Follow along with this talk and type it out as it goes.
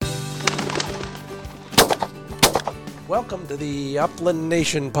Welcome to the Upland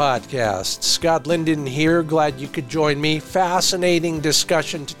Nation podcast. Scott Linden here. Glad you could join me. Fascinating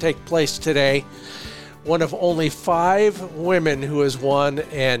discussion to take place today. One of only 5 women who has won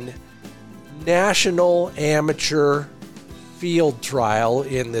an national amateur field trial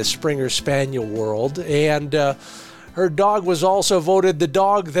in the Springer Spaniel world. And her dog was also voted the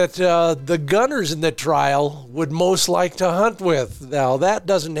dog that the gunners in the trial would most like to hunt with. Now, that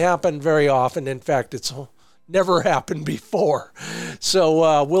doesn't happen very often. In fact, it's never happened before.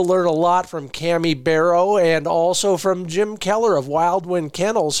 So we'll learn a lot from Cammie Barrow and also from Jim Keller of Wildwind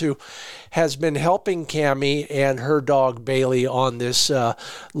Kennels, who has been helping Cammie and her dog Bailey on this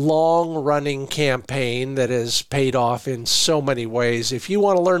long-running campaign that has paid off in so many ways. If you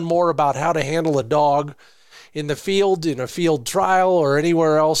want to learn more about how to handle a dog in the field, in a field trial, or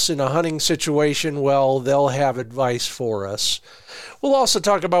anywhere else in a hunting situation, well, they'll have advice for us. We'll also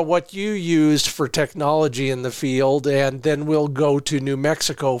talk about what you used for technology in the field, and then we'll go to New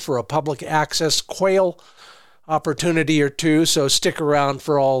Mexico for a public access quail opportunity or two, so stick around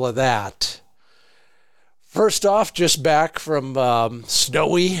for all of that. First off, just back from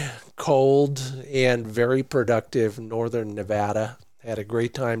snowy, cold, and very productive northern Nevada. Had a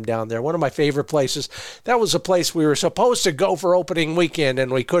great time down there. One of my favorite places. That was a place we were supposed to go for opening weekend,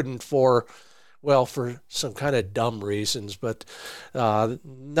 and we couldn't for some kind of dumb reasons, but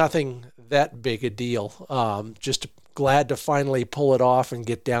nothing that big a deal. Just glad to finally pull it off and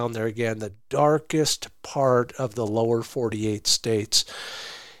get down there again. The darkest part of the lower 48 states.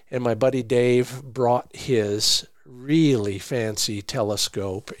 And my buddy Dave brought his really fancy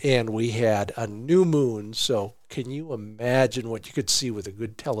telescope, and we had a new moon. So can you imagine what you could see with a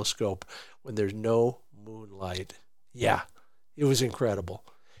good telescope when there's no moonlight? Yeah, it was incredible.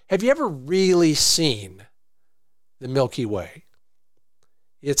 Have you ever really seen the Milky Way?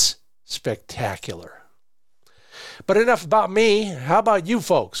 It's spectacular. But enough about me. How about you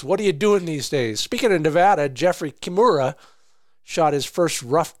folks? What are you doing these days? Speaking of Nevada, Jeffrey Kimura shot his first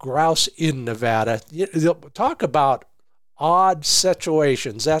ruffed grouse in Nevada. Talk about odd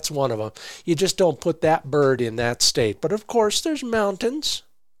situations. That's one of them. You just don't put that bird in that state. But of course, there's mountains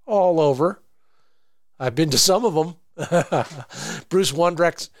all over. I've been to some of them. Bruce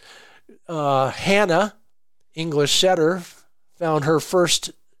Wondrek's Hannah, English setter, found her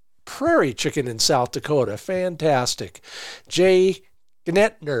first prairie chicken in South Dakota. Fantastic. Jay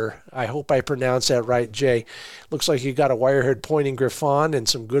Gnetner, I hope I pronounced that right, Jay. Looks like you got a wire-haired pointing griffon and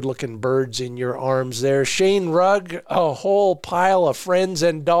some good-looking birds in your arms there. Shane Rugg, a whole pile of friends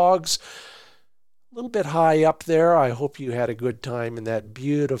and dogs. A little bit high up there. I hope you had a good time in that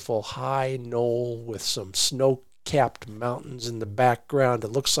beautiful high knoll with some snow-capped mountains in the background.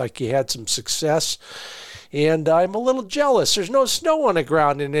 It looks like you had some success. And I'm a little jealous. There's no snow on the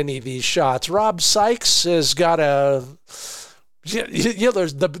ground in any of these shots. Rob Sykes has got a...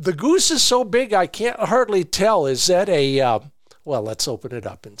 there's the goose is so big I can't hardly tell. Is that a... well, let's open it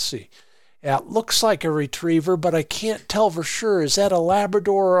up and see. Yeah, it looks like a retriever, but I can't tell for sure. Is that a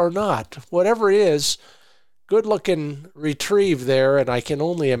Labrador or not? Whatever it is, good-looking retrieve there, and I can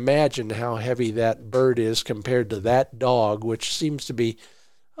only imagine how heavy that bird is compared to that dog, which seems to be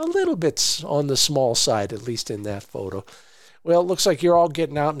a little bit on the small side, at least in that photo. Well, it looks like you're all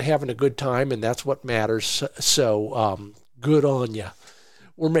getting out and having a good time, and that's what matters. So good on you.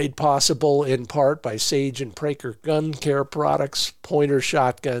 We're made possible in part by Sage and Praker Gun Care Products, Pointer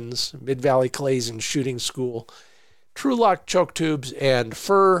Shotguns, Mid-Valley Clays and Shooting School, True Lock Choke Tubes, and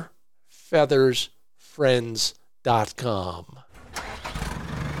FurFeathersFriends.com.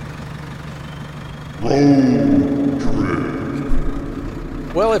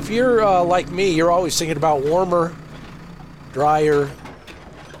 Well, if you're like me, you're always thinking about warmer, drier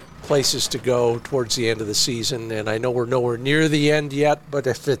places to go towards the end of the season, and I know we're nowhere near the end yet, but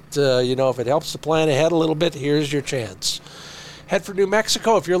if it if it helps to plan ahead a little bit, here's your chance. Head for New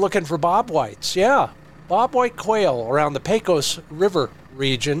Mexico if you're looking for bobwhites. Yeah, bobwhite quail around the Pecos River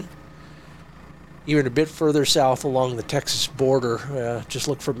region, even a bit further south along the Texas border. Just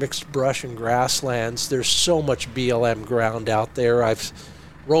look for mixed brush and grasslands. There's so much BLM ground out there. I've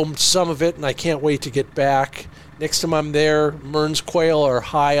roamed some of it, and I can't wait to get back. Next time I'm there, Mearns quail are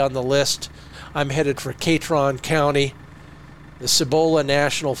high on the list. I'm headed for Catron County, the Cibola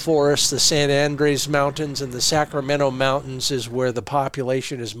National Forest, the San Andres Mountains, and the Sacramento Mountains is where the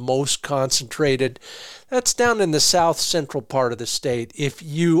population is most concentrated. That's down in the south central part of the state. If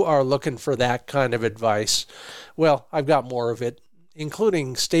you are looking for that kind of advice, well, I've got more of it,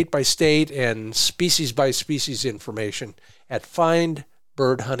 including state-by-state and species-by-species information at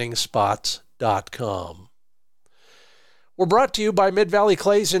findbirdhuntingspots.com. We're brought to you by Mid-Valley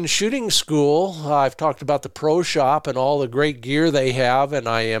Clays and Shooting School. I've talked about the Pro Shop and all the great gear they have, and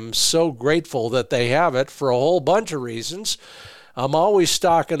I am so grateful that they have it for a whole bunch of reasons. I'm always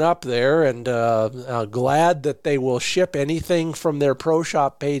stocking up there, and glad that they will ship anything from their Pro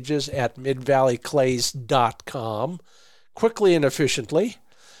Shop pages at midvalleyclays.com quickly and efficiently.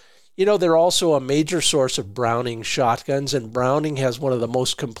 You know, they're also a major source of Browning shotguns, and Browning has one of the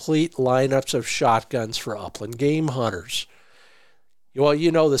most complete lineups of shotguns for upland game hunters. Well,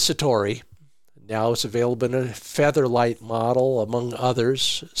 you know the Satori. Now it's available in a Featherlight model, among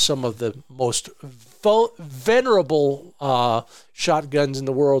others. Some of the most venerable shotguns in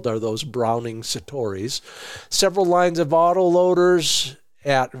the world are those Browning Satoris. Several lines of autoloaders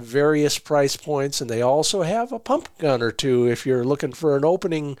at various price points, and they also have a pump gun or two if you're looking for an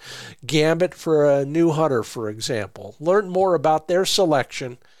opening gambit for a new hunter, for example. Learn more about their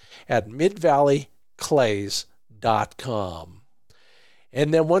selection at midvalleyclays.com.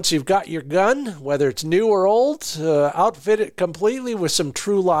 And then once you've got your gun, whether it's new or old, outfit it completely with some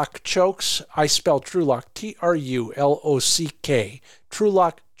Trulock chokes. I spell Trulock, Trulock,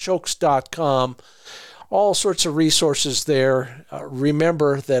 trulockchokes.com. All sorts of resources there.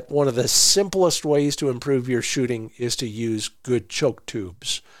 Remember that one of the simplest ways to improve your shooting is to use good choke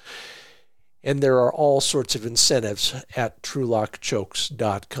tubes. And there are all sorts of incentives at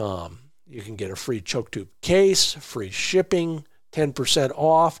trulockchokes.com. You can get a free choke tube case, free shipping, 10%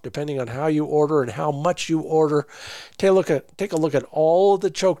 off depending on how you order and how much you order. Take a look at all of the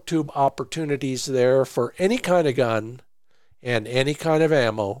choke tube opportunities there for any kind of gun and any kind of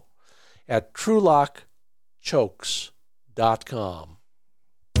ammo at trulockchokes.com.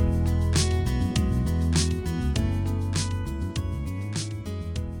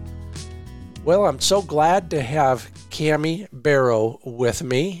 Well, I'm so glad to have Cammie Barrow with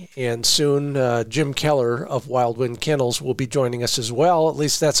me, and soon Jim Keller of Wild Wind Kennels will be joining us as well. At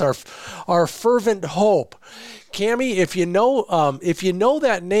least that's our fervent hope. Cammie, if you know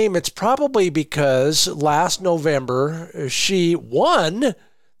that name, it's probably because last November she won the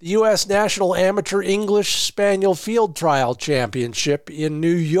U.S. National Amateur English Spaniel Field Trial Championship in New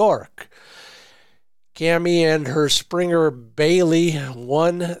York. Cammie and her Springer Bailey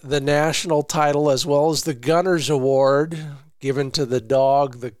won the national title as well as the Gunners Award given to the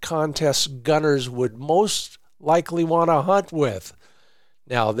dog the contest gunners would most likely want to hunt with.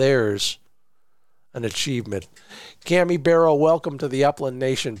 Now there's an achievement. Cammie Barrow, welcome to the Upland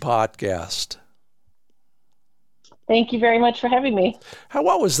Nation podcast. Thank you very much for having me.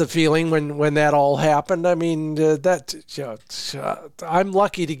 What was the feeling when that all happened? I mean, I'm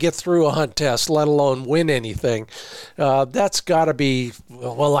lucky to get through a hunt test, let alone win anything. That's got to be,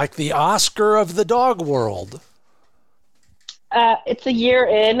 well, like the Oscar of the dog world. It's a year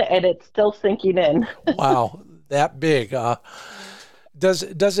in, and it's still sinking in. Wow, that big. Does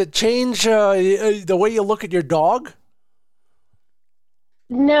it change the way you look at your dog?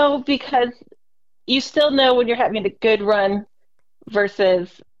 No, because you still know when you're having a good run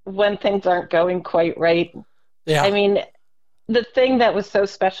versus when things aren't going quite right. Yeah. I mean, the thing that was so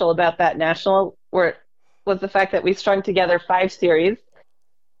special about that national was the fact that we strung together 5 series,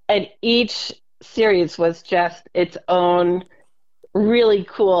 and each series was just its own really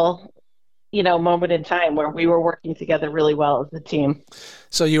cool, moment in time where we were working together really well as a team.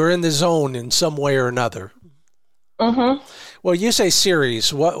 So you were in the zone in some way or another. Mm-hmm. Well, you say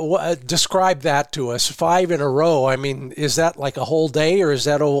series. What describe that to us? 5 in a row. I mean, is that like a whole day or is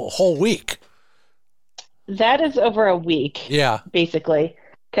that a whole week? That is over a week. Yeah. Basically,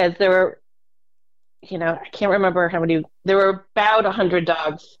 because there were, I can't remember how many. There were about 100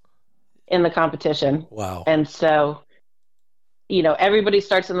 dogs in the competition. Wow. And so, everybody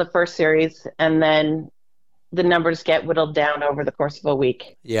starts in the first series, and then the numbers get whittled down over the course of a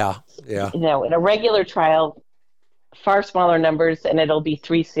week. Yeah. Yeah. In a regular trial, far smaller numbers, and it'll be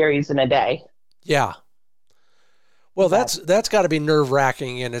 3 series in a day. Yeah. Well, that's got to be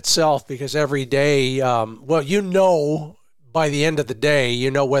nerve-wracking in itself because every day, by the end of the day,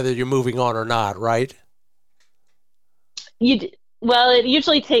 whether you're moving on or not, right? Well, it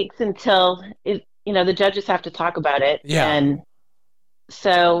usually takes until the judges have to talk about it. Yeah. And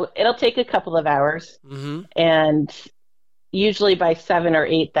so it'll take a couple of hours. Mm-hmm. And usually by 7 or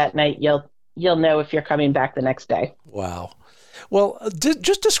 8 that night, you'll know if you're coming back the next day. Wow. Well,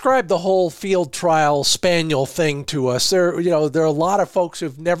 just describe the whole field trial spaniel thing to us. There are a lot of folks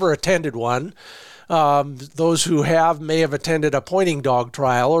who've never attended one. Those who may have attended a pointing dog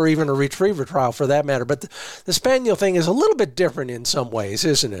trial or even a retriever trial for that matter. But the spaniel thing is a little bit different in some ways,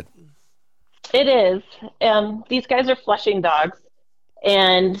 isn't it? It is. These guys are flushing dogs.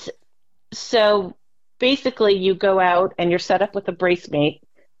 And so basically you go out and you're set up with a brace mate,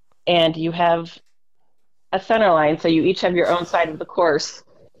 and you have a center line, so you each have your own side of the course.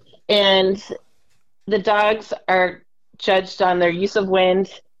 And the dogs are judged on their use of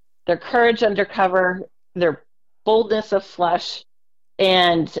wind, their courage under cover, their boldness of flush,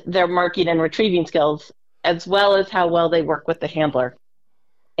 and their marking and retrieving skills, as well as how well they work with the handler.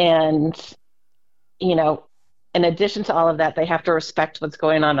 And, you know, in addition to all of that, they have to respect what's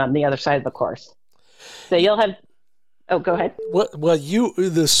going on the other side of the course. So you'll have, oh, go ahead. Well,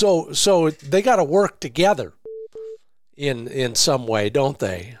 so they got to work together in some way, don't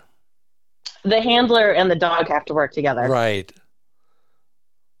they? The handler and the dog have to work together. Right.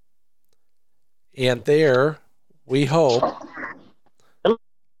 And there, we hope,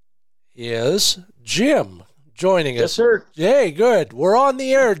 is Jim joining us. Yes, sir. Hey, good. We're on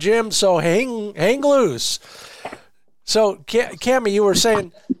the air, Jim, so hang loose. So, Cammie, you were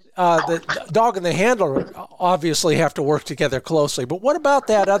saying the dog and the handler obviously have to work together closely, but what about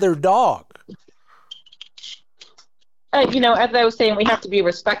that other dog? As I was saying, we have to be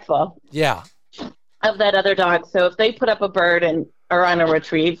respectful. Yeah. Of that other dog. So if they put up a bird and are on a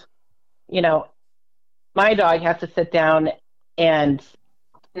retrieve, my dog has to sit down and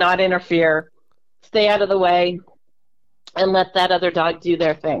not interfere, stay out of the way, and let that other dog do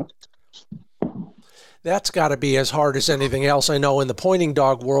their thing. That's got to be as hard as anything else. I know in the pointing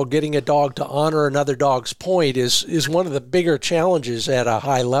dog world, getting a dog to honor another dog's point is one of the bigger challenges at a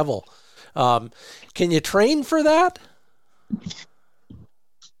high level. Can you train for that?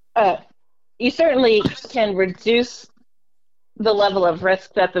 You certainly can reduce the level of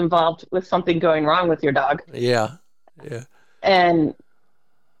risk that's involved with something going wrong with your dog. Yeah. And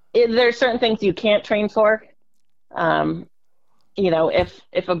there are certain things you can't train for. If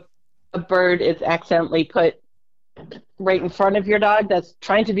a bird is accidentally put right in front of your dog that's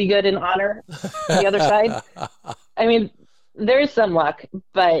trying to be good and honor the other side, I mean, there's some luck,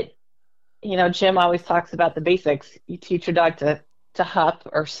 but Jim always talks about the basics. You teach your dog to hup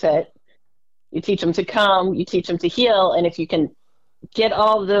or sit. You teach them to come. You teach them to heel. And if you can get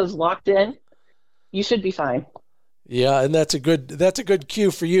all of those locked in, you should be fine. Yeah, and that's a good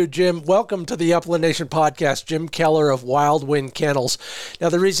cue for you, Jim. Welcome to the Upland Nation podcast, Jim Keller of Wild Wind Kennels. Now,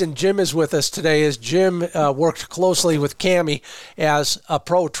 the reason Jim is with us today is Jim worked closely with Cammie as a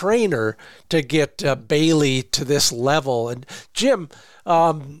pro trainer to get Bailey to this level. And Jim,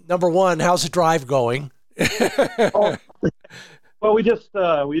 number one, how's the drive going? Well, we just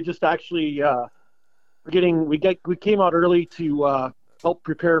actually we came out early to help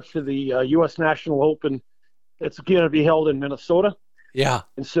prepare for the U.S. National Open. It's going to be held in Minnesota. Yeah.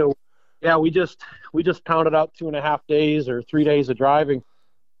 And so, we just pounded out 2.5 days or 3 days of driving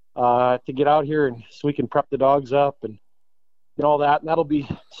to get out here, and so we can prep the dogs up and all that. And that'll be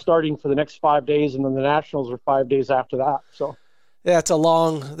starting for the next 5 days, and then the Nationals are 5 days after that. So. That's a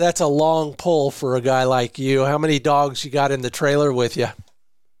long pull for a guy like you. How many dogs you got in the trailer with you?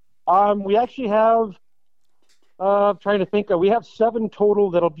 We actually have, trying to think, we have 7 total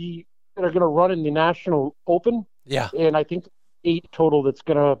that are going to run in the National Open. Yeah. And I think 8 total that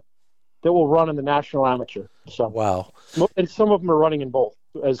will run in the National Amateur. So. Wow. And some of them are running in both,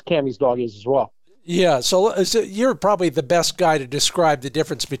 as Cammie's dog is as well. Yeah, so you're probably the best guy to describe the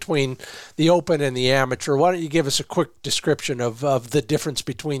difference between the Open and the Amateur. Why don't you give us a quick description of the difference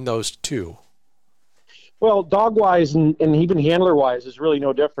between those two? Well, dog-wise and even handler-wise is really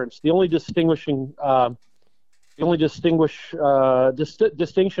no difference. The only distinction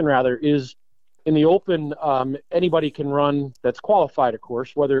is in the Open, anybody can run that's qualified, of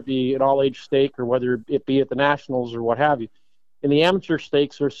course, whether it be an all-age stake or whether it be at the Nationals or what have you. And the amateur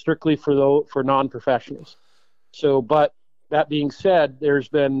stakes are strictly for non-professionals. So, but that being said, there's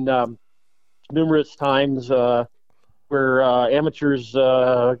been numerous times where amateurs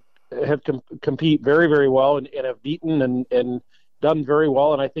have compete very, very well and have beaten and done very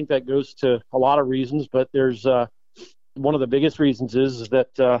well. And I think that goes to a lot of reasons. But there's one of the biggest reasons is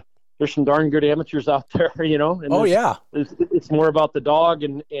that there's some darn good amateurs out there, And oh yeah, it's more about the dog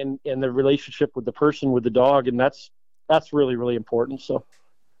and the relationship with the person with the dog, and that's really, really important. So,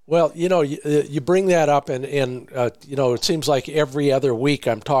 well, you bring that up, and it seems like every other week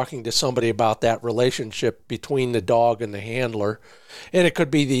I'm talking to somebody about that relationship between the dog and the handler, and it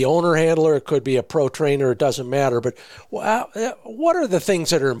could be the owner handler, it could be a pro trainer, it doesn't matter. But what are the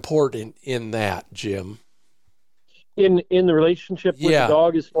things that are important in that, Jim? In the relationship with the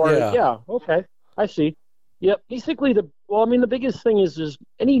dog, as far as okay, I see. Yeah, basically the biggest thing is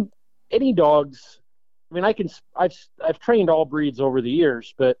any dogs. I mean, I've trained all breeds over the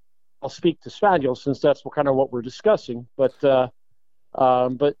years, but I'll speak to Spaniels since that's what we're discussing. But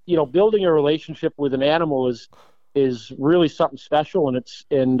But building a relationship with an animal is really something special,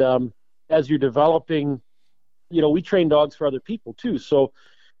 and as you're developing, we train dogs for other people too. So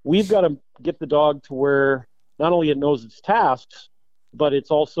we've got to get the dog to where not only it knows its tasks, but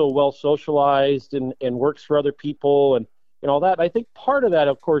it's also well socialized and works for other people and all that. I think part of that,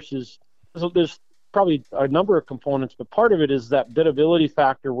 of course, is there's probably a number of components, but part of it is that biddability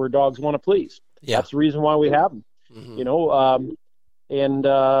factor where dogs want to please. Yeah. That's the reason why we have them. Mm-hmm.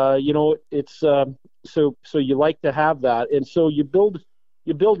 It's so you like to have that, and so you build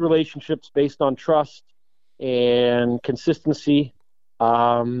relationships based on trust and consistency,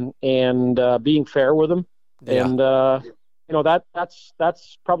 and being fair with them. Yeah. And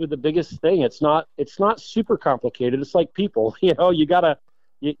that's probably the biggest thing. It's not super complicated. It's like people, you gotta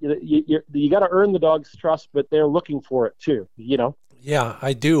earn the dog's trust, but they're looking for it too, Yeah,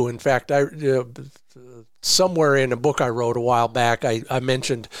 I do. In fact, somewhere in a book I wrote a while back, I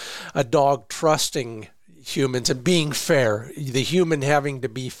mentioned a dog trusting humans and being fair, the human having to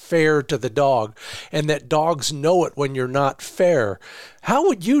be fair to the dog, and that dogs know it when you're not fair. How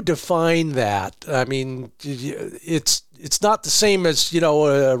would you define that? I mean, it's not the same as,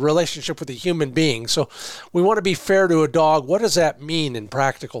 a relationship with a human being. So we want to be fair to a dog. What does that mean in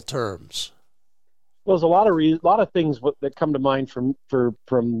practical terms? Well, there's a lot of things that come to mind from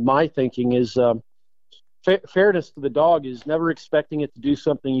my thinking is fairness to the dog is never expecting it to do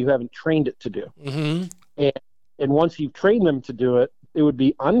something you haven't trained it to do. Mm-hmm. And once you've trained them to do it, it would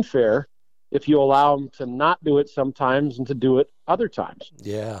be unfair if you allow them to not do it sometimes and to do it other times.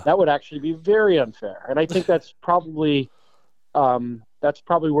 Yeah, that would actually be very unfair. And I think that's probably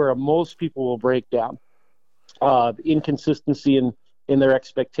where most people will break down. The inconsistency in their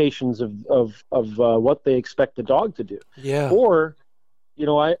expectations of what they expect the dog to do. Yeah. Or,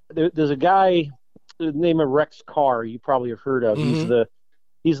 there's a guy, the name of Rex Carr, you probably have heard of. Mm-hmm.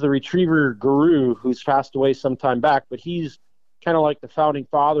 He's the retriever guru who's passed away some time back, but he's kind of like the founding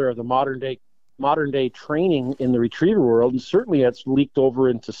father of the modern day training in the retriever world, and certainly it's leaked over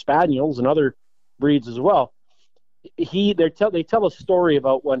into spaniels and other breeds as well. They tell a story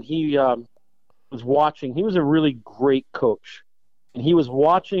about when he was watching. He was a really great coach, and he was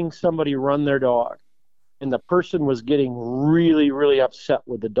watching somebody run their dog, and the person was getting really, really upset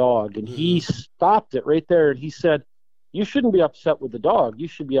with the dog, and he stopped it right there, and he said, "You shouldn't be upset with the dog. You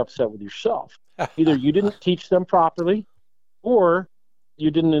should be upset with yourself. Either you didn't teach them properly, or you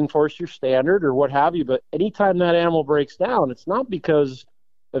didn't enforce your standard, or what have you. But anytime that animal breaks down, it's not because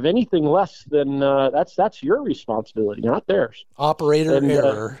of anything less than that's your responsibility, not theirs. Operator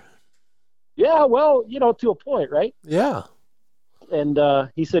error." Yeah, well, to a point, right? Yeah. And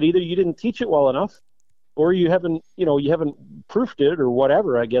he said either you didn't teach it well enough, or you haven't proofed it, or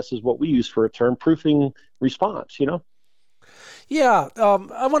whatever, I guess is what we use for a term, proofing response, Yeah,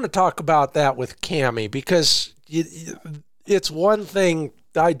 I want to talk about that with Cammie, because it's one thing,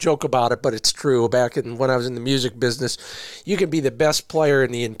 I joke about it, but it's true. Back when I was in the music business, you can be the best player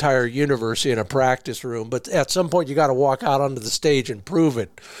in the entire universe in a practice room, but at some point you got to walk out onto the stage and prove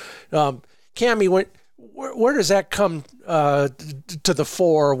it. Cammie, where does that come to the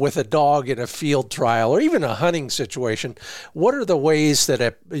fore with a dog in a field trial or even a hunting situation? What are the ways that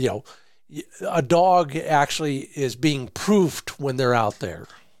a dog actually is being proofed when they're out there?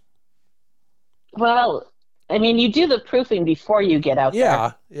 Well, I mean, you do the proofing before you get out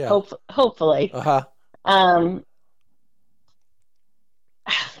there. Yeah. Hopefully. Uh-huh.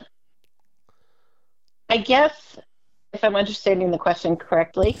 I guess if I'm understanding the question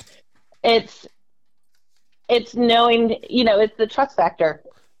correctly, it's knowing, it's the trust factor.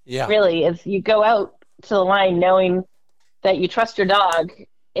 Yeah. Really, is you go out to the line knowing that you trust your dog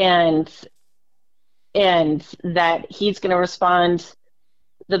and that he's going to respond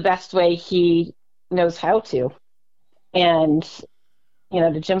the best way he knows how to. And,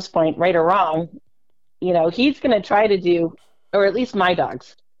 to Jim's point, right or wrong, he's going to try to do, or at least my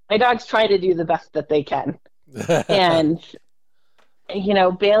dogs try to do the best that they can. And,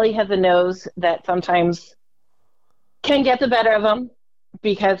 Bailey has a nose that sometimes can get the better of him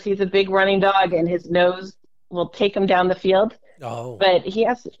because he's a big running dog and his nose will take him down the field. Oh. But he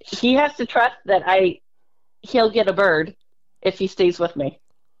has to trust that he'll get a bird if he stays with me.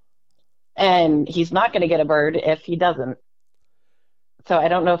 And he's not going to get a bird if he doesn't. So I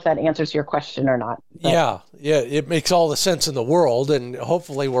don't know if that answers your question or not. Yeah, it makes all the sense in the world, and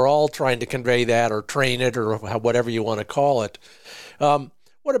hopefully we're all trying to convey that or train it or whatever you want to call it.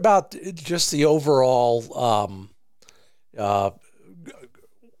 What about just the overall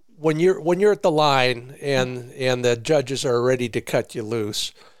when you're at the line and the judges are ready to cut you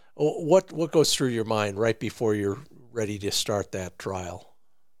loose? What goes through your mind right before you're ready to start that trial?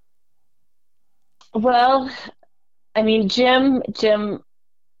 Well, I mean, Jim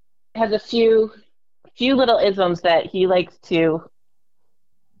has a few little isms that he likes to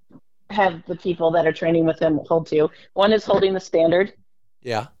have the people that are training with him hold to. One is holding the standard.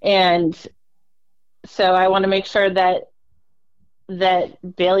 Yeah. And so I want to make sure that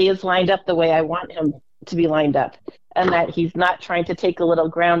Bailey is lined up the way I want him to be lined up, and that he's not trying to take a little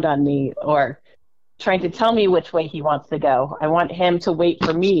ground on me or trying to tell me which way he wants to go. I want him to wait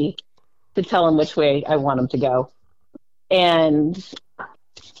for me to tell him which way I want him to go. And,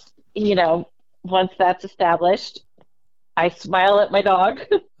 once that's established, I smile at my dog.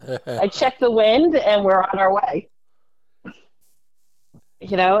 I check the wind, and we're on our way.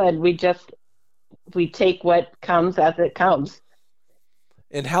 And we take what comes as it comes.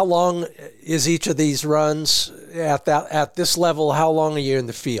 And how long is each of these runs at this level? How long are you in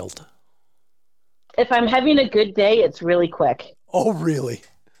the field? If I'm having a good day, it's really quick. Oh, really?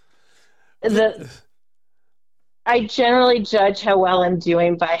 I generally judge how well I'm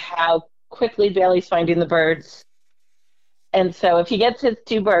doing by how quickly Bailey's finding the birds. And so if he gets his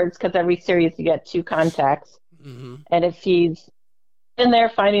 2 birds, because every series you get 2 contacts, mm-hmm. and if he's in there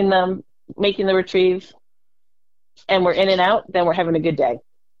finding them, making the retrieve, and we're in and out, then we're having a good day.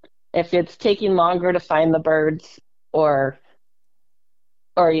 If it's taking longer to find the birds, or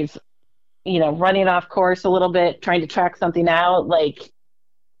he's, running off course a little bit, trying to track something out,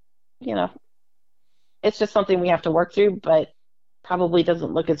 it's just something we have to work through, but probably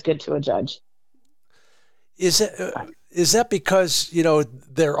doesn't look as good to a judge. Is that because,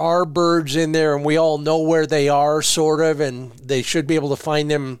 there are birds in there and we all know where they are, sort of, and they should be able to find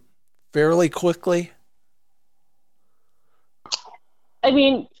them fairly quickly? I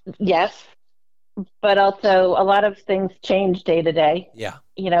mean, yes, but also a lot of things change day to day. Yeah.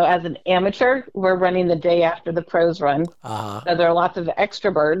 As an amateur, we're running the day after the pros run. Uh-huh. So there are lots of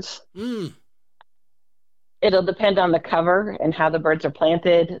extra birds. Mm. It'll depend on the cover and how the birds are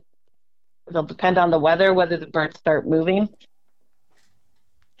planted. It'll depend on the weather, whether the birds start moving.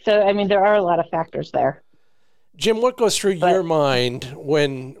 So, I mean, there are a lot of factors there. Jim, what goes through your mind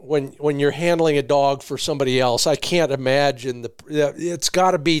when you're handling a dog for somebody else? I can't imagine it's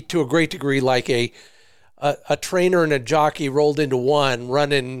got to be to a great degree like a trainer and a jockey rolled into one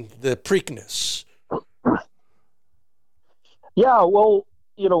running the Preakness. Yeah, well,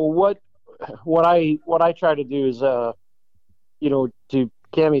 what I try to do is to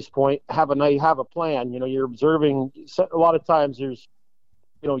Cammie's point, have a plan. You're observing. A lot of times there's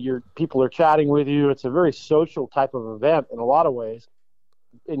your people are chatting with you. It's a very social type of event in a lot of ways,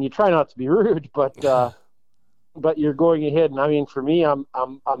 and you try not to be rude, but you're going ahead. And I mean, for me, I'm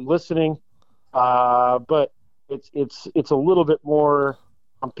listening, but it's a little bit more.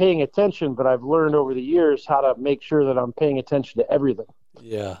 I'm paying attention, but I've learned over the years how to make sure that I'm paying attention to everything.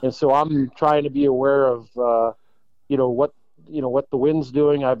 Yeah. And so I'm trying to be aware of what the wind's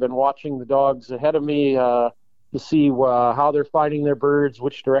doing. I've been watching the dogs ahead of me. To see how they're finding their birds,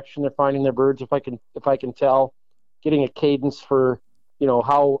 which direction they're finding their birds. If I can tell, getting a cadence for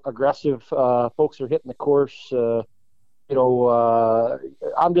how aggressive folks are hitting the course. I'm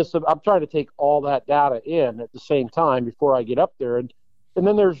trying to take all that data in at the same time before I get up there, and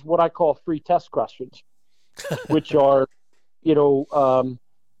then there's what I call free test questions, which are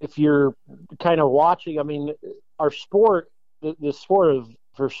if you're kind of watching. I mean, our sport, the sport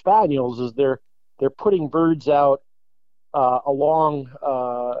for spaniels is they're putting birds out along,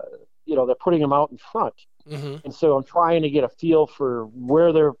 they're putting them out in front. Mm-hmm. And so I'm trying to get a feel for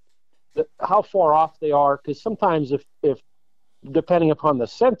where how far off they are. Because sometimes if depending upon the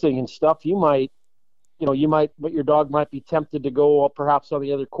scenting and stuff, but your dog might be tempted to go perhaps on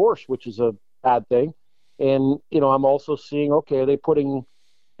the other course, which is a bad thing. And, I'm also seeing, okay, are they putting,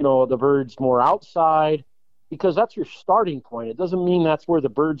 the birds more outside? Because that's your starting point. It doesn't mean that's where the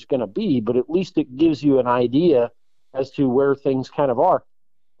bird's going to be, but at least it gives you an idea as to where things kind of are.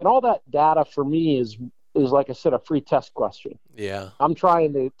 And all that data for me is like I said, a free test question. Yeah. I'm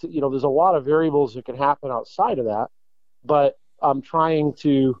trying to there's a lot of variables that can happen outside of that, but I'm trying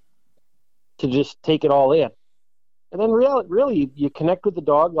to just take it all in. And then really you connect with the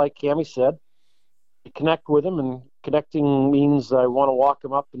dog, like Cammie said. You connect with him, and connecting means I want to walk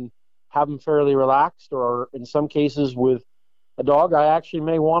him up and have them fairly relaxed, or in some cases with a dog, I actually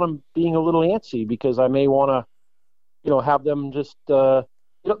may want them being a little antsy because I may want to, have them just, the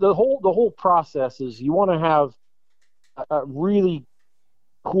whole process is you want to have a really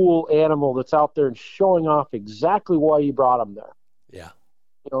cool animal that's out there and showing off exactly why you brought them there. Yeah.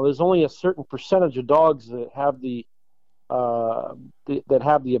 There's only a certain percentage of dogs that have the that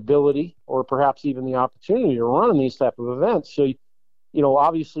have the ability or perhaps even the opportunity to run in these type of events. So,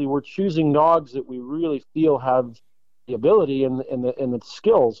 obviously we're choosing dogs that we really feel have the ability and the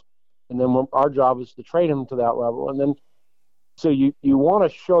skills, and then our job is to train them to that level. And then, so you want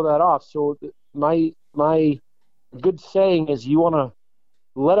to show that off. So my good saying is you want to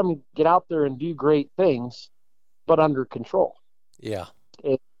let them get out there and do great things, but under control. Yeah.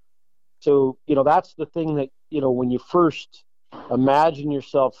 And so, that's the thing that, when you first imagine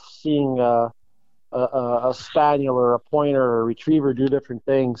yourself seeing a spaniel or a pointer or a retriever do different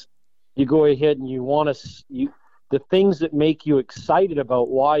things, you go ahead and you want to, the things that make you excited about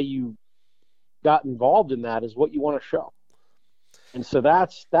why you got involved in that is what you want to show. And so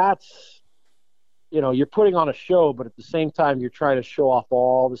that's, you're putting on a show, but at the same time, you're trying to show off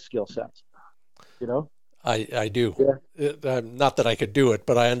all the skill sets, I do. Yeah. Not that I could do it,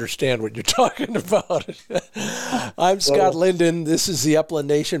 but I understand what you're talking about. I'm Scott Linden. This is the Upland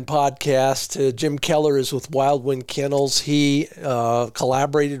Nation podcast. Jim Keller is with Wild Wind Kennels. He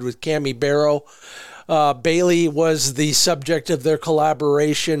collaborated with Cami Barrow. Bailey was the subject of their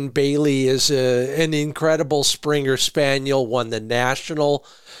collaboration. Bailey is an incredible Springer Spaniel, won the National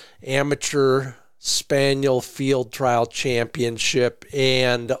Amateur Spaniel Field Trial Championship,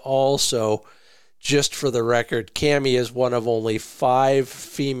 and also, just for the record, Cami is one of only 5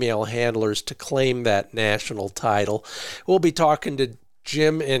 female handlers to claim that national title. We'll be talking to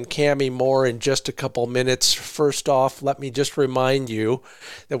Jim and Cami more in just a couple minutes. First off, let me just remind you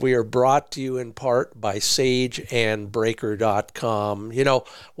that we are brought to you in part by SageandBreaker.com.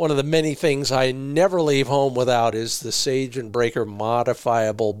 One of the many things I never leave home without is the Sage and Breaker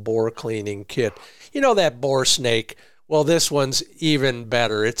modifiable boar cleaning kit. That boar snake? Well, this one's even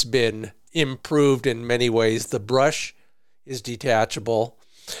better. It's been improved in many ways. The brush is detachable.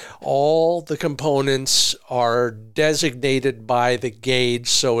 All the components are designated by the gauge.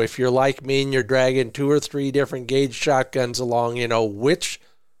 So if you're like me and you're dragging 2 or 3 different gauge shotguns along, which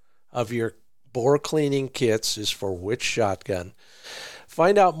of your boar cleaning kits is for which shotgun.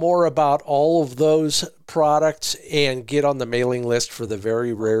 Find out more about all of those products and get on the mailing list for the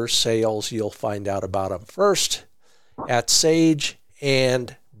very rare sales. You'll find out about them first at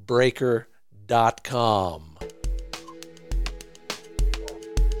SageandBreaker.com.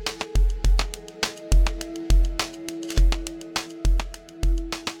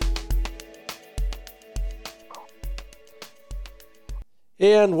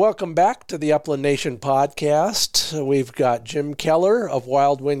 And welcome back to the Upland Nation podcast. We've got Jim Keller of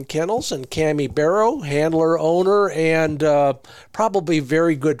Wild Wind Kennels and Cami Barrow, handler, owner, and probably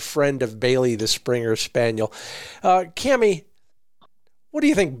very good friend of Bailey, the Springer Spaniel. Cami, what do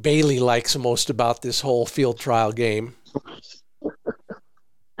you think Bailey likes most about this whole field trial game?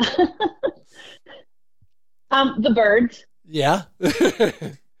 The birds. Yeah.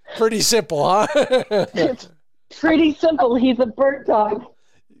 Pretty simple, huh? It's pretty simple. He's a bird dog.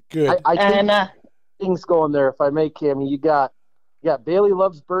 Good. I think things going there, if I may, Cami. You got Bailey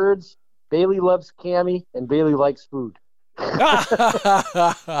loves birds, Bailey loves Cami, and Bailey likes food.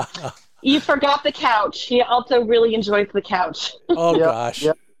 You forgot the couch. He also really enjoys the couch. Oh, gosh.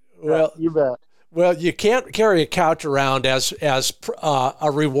 Yep. Well, you bet. Well, you can't carry a couch around as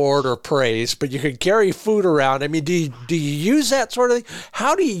a reward or praise, but you can carry food around. I mean, do you use that sort of thing?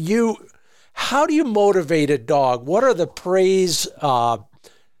 How do you motivate a dog? What are the praise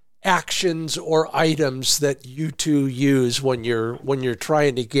actions or items that you two use when you're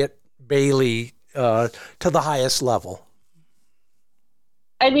trying to get Bailey to the highest level?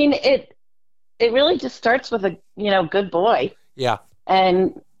 I mean, it really just starts with a good boy. Yeah.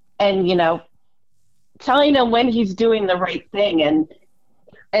 And telling him when he's doing the right thing,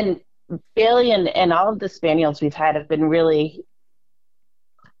 and Bailey and all of the spaniels we've had have been really,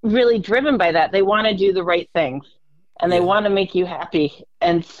 really driven by that. They want to do the right things, and they want to make you happy.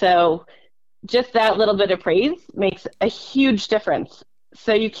 And so just that little bit of praise makes a huge difference.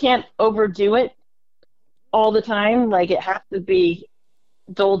 So you can't overdo it all the time. Like, it has to be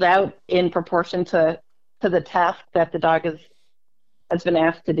doled out in proportion to the task that the dog has been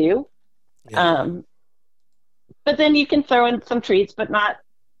asked to do. Yeah. But then you can throw in some treats, but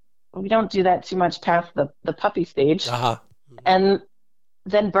we don't do that too much past the puppy stage. Uh-huh. And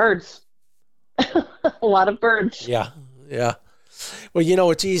then birds. A lot of birds. Yeah.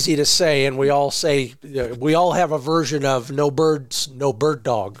 Well, it's easy to say, and we all have a version of no birds, no bird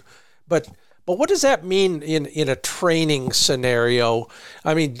dog. But what does that mean in a training scenario?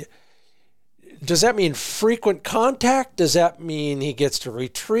 I mean, does that mean frequent contact? Does that mean he gets to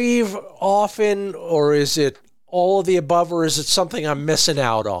retrieve often? Or is it all of the above, or is it something I'm missing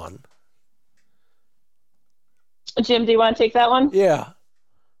out on? Jim, do you want to take that one? Yeah.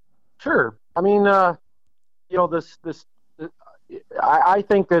 Sure. I mean, I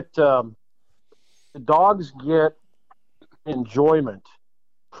think that the dogs get enjoyment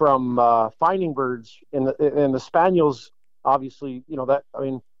from finding birds, and the spaniels, obviously,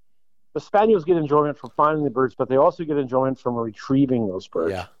 the spaniels get enjoyment from finding the birds, but they also get enjoyment from retrieving those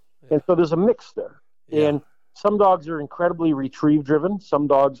birds. Yeah. And so there's a mix there. Yeah. And some dogs are incredibly retrieve driven. Some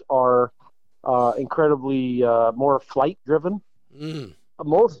dogs are incredibly more flight driven. Mm.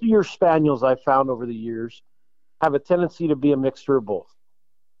 Most of your spaniels I've found over the years have a tendency to be a mixture of both.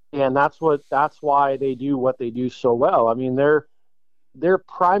 And that's why they do what they do so well. I mean, their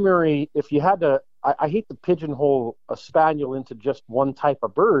primary, if you had to, I hate to pigeonhole a spaniel into just one type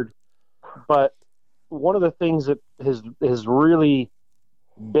of bird, but one of the things that has really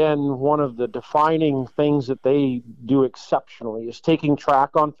been one of the defining things that they do exceptionally is taking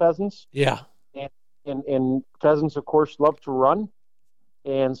track on pheasants. Yeah. And pheasants, of course, love to run.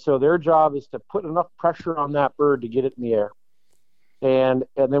 And so their job is to put enough pressure on that bird to get it in the air. And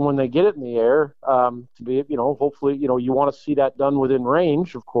then when they get it in the air, to be, hopefully, you want to see that done within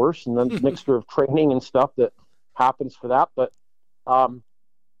range, of course, and then a mixture of training and stuff that happens for that. But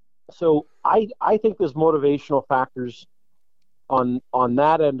so I think there's motivational factors on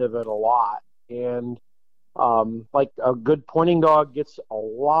that end of it a lot. And like a good pointing dog gets a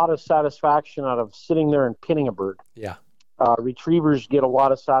lot of satisfaction out of sitting there and pinning a bird. Yeah. Retrievers get a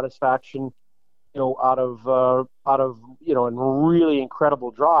lot of satisfaction, out of and really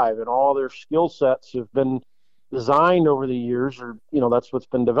incredible drive, and all their skill sets have been designed over the years, or that's what's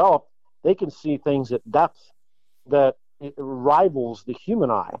been developed. They can see things at depth that it rivals the human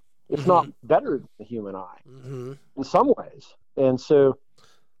eye, if not better than the human eye in some ways. And so,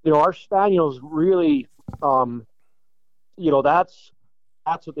 our spaniels really, that's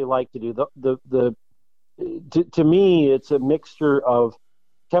what they like to do. To me, it's a mixture of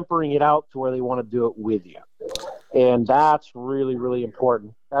tempering it out to where they want to do it with you. And that's really, really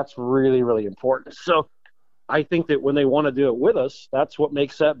important. That's really, really important. So I think that when they want to do it with us, that's what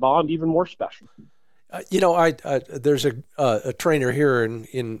makes that bond even more special. There's a trainer here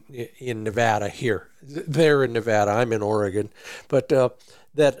in Nevada here. They're in Nevada. I'm in Oregon. But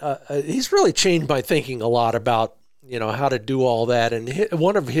he's really changed my thinking a lot about how to do all that. And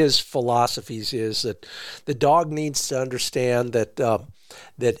one of his philosophies is that the dog needs to understand that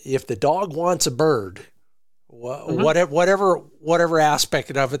if the dog wants a bird, whatever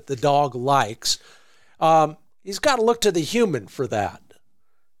aspect of it the dog likes, he's got to look to the human for that.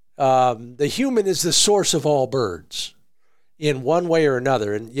 The human is the source of all birds in one way or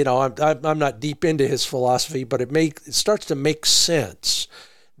another. And, I'm not deep into his philosophy, but it starts to make sense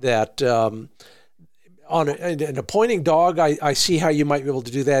that, in a pointing dog, I see how you might be able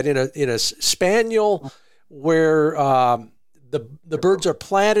to do that. In a spaniel, where the birds are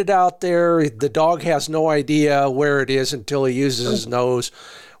planted out there, the dog has no idea where it is until he uses his nose.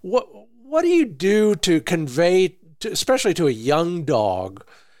 What do you do to convey, especially to a young dog,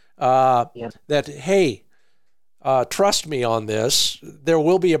 that hey, trust me on this, there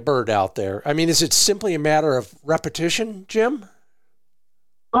will be a bird out there? I mean, is it simply a matter of repetition, Jim?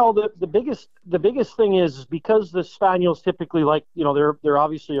 Well, the biggest thing is because the spaniels typically they're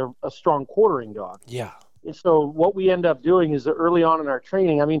obviously a strong quartering dog. Yeah. And so what we end up doing is that early on in our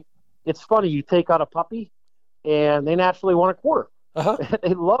training, I mean, it's funny, you take out a puppy and they naturally want to quarter.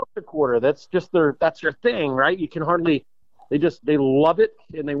 They love to quarter. That's just their thing, right? You can hardly, they love it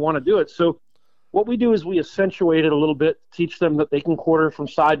and they want to do it. So what we do is we accentuate it a little bit, teach them that they can quarter from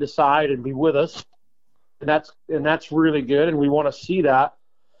side to side and be with us. And that's really good. And we want to see that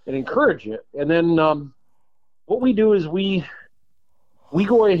and encourage it. And then what we do is we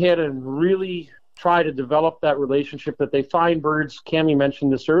go ahead and really try to develop that relationship that they find birds. Cammie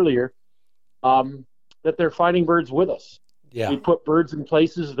mentioned this earlier, that they're finding birds with us. Yeah. We put birds in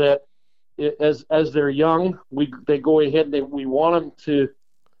places that as they're young, they go ahead and we want them to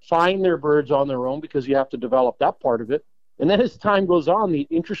find their birds on their own, because you have to develop that part of it. And then as time goes on, the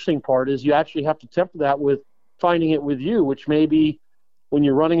interesting part is you actually have to temper that with finding it with you, which may be when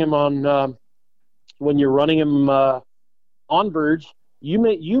you're running them on birds, you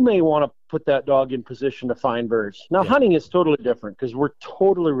may want to put that dog in position to find birds. Now, hunting is totally different because we're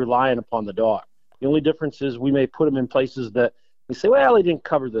totally reliant upon the dog. The only difference is we may put them in places that we say, well, they didn't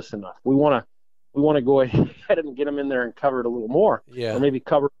cover this enough. We want to go ahead and get them in there and cover it a little more, or maybe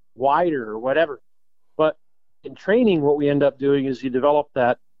cover wider or whatever. But in training, what we end up doing is you develop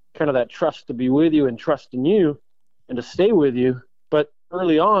that kind of that trust to be with you and trust in you and to stay with you. But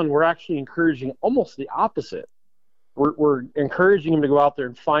early on, we're actually encouraging almost the opposite. We're encouraging them to go out there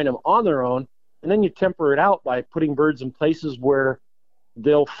and find them on their own, And then you temper it out by putting birds in places where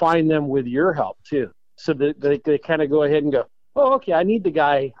they'll find them with your help too. So that they kind of go ahead and go, oh, okay, I need the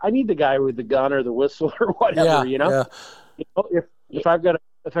guy with the gun or the whistle or whatever, Yeah. You know, if I've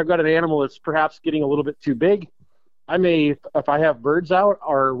got an animal that's perhaps getting a little bit too big, I may, if I have birds out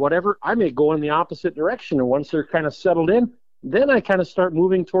or whatever, I may go in the opposite direction. And once they're kind of settled in, then I kind of start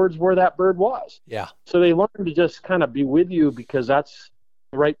moving towards where that bird was. Yeah. So they learn to just kind of be with you because that's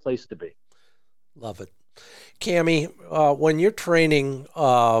the right place to be. Love it. Cammie, when you're training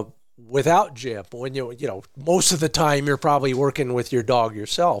without Jim, when you know, most of the time you're probably working with your dog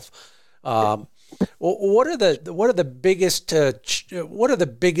yourself. What are the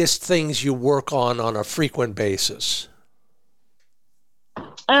biggest things you work on a frequent basis?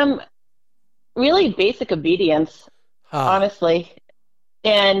 Really basic obedience, honestly,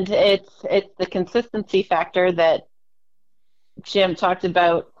 and it's the consistency factor that Jim talked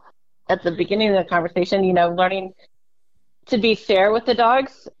about at the beginning of the conversation. You know, learning to be fair with the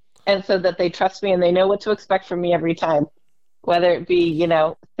dogs, and so that they trust me and they know what to expect from me every time. Whether it be, you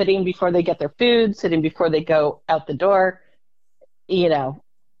know, sitting before they get their food, sitting before they go out the door, you know,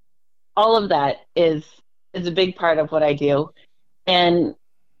 all of that is a big part of what I do. And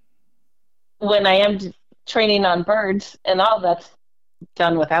when I am training on birds, and all that's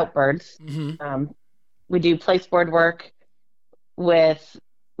done without birds, we do placeboard work with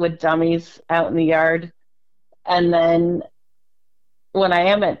dummies out in the yard. And then when I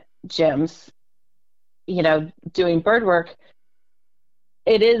am at gyms, you know, doing bird work,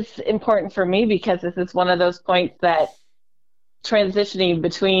 it is important for me because this is one of those points that transitioning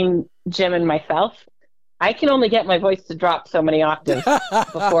between Jim and myself, I can only get my voice to drop so many octaves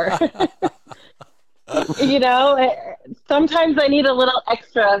before. You know, sometimes I need a little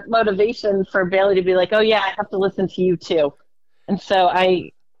extra motivation for Bailey to be like, oh yeah, I have to listen to you too. And so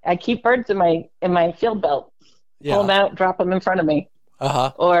I keep birds in my field belt, pull them out, drop them in front of me.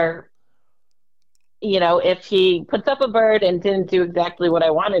 Or, you know, if he puts up a bird and didn't do exactly what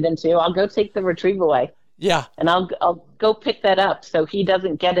I wanted him to, I'll go take the retrieve away. Yeah. And I'll go pick that up so he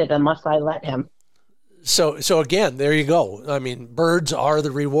doesn't get it unless I let him. So again, there you go. I mean, birds are the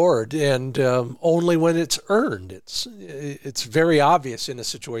reward, and only when it's earned. It's very obvious in a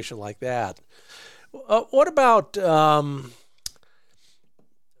situation like that. What about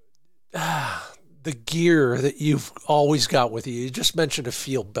the gear that you've always got with you? You just mentioned a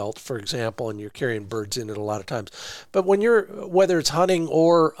field belt, for example, and you're carrying birds in it a lot of times. But when whether it's hunting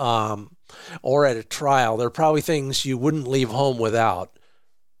or at a trial, there are probably things you wouldn't leave home without.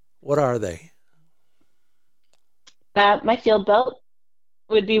 What are they? My field belt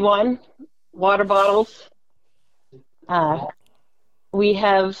would be one. Water bottles. We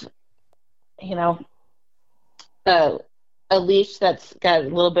have, you know, a leash that's got a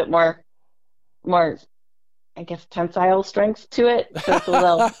little bit more, I guess, tensile strength to it. So it's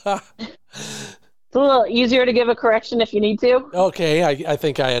a little easier to give a correction if you need to. Okay, I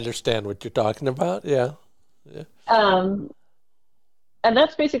think I understand what you're talking about. Yeah. And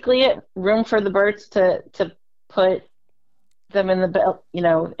that's basically it. Room for the birds to put them in the belt, you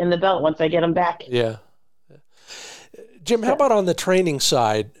know, in the belt once I get them back. Yeah. Jim, how about on the training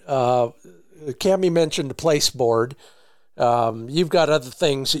side? Cammie mentioned the place board. You've got other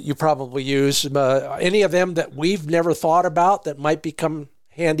things that you probably use. Any of them that we've never thought about that might become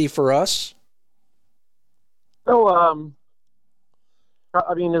handy for us? So,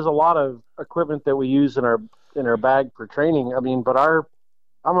 I mean, there's a lot of equipment that we use in our bag for training. I mean, but I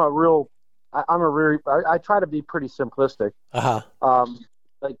try to be pretty simplistic. I've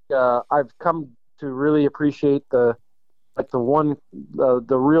come to really appreciate the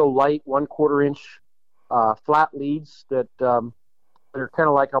real light 1/4 inch flat leads that are kind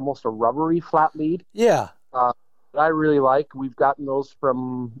of like almost a rubbery flat lead. Yeah. That I really like. We've gotten those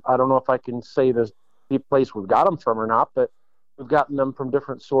from, I don't know if I can say the place we've got them from or not, but we've gotten them from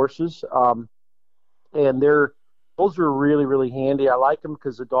different sources. And those are really, really handy. I like them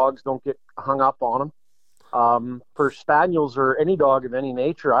because the dogs don't get hung up on them. For spaniels or any dog of any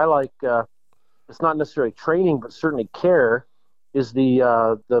nature, I like, it's not necessarily training, but certainly care, is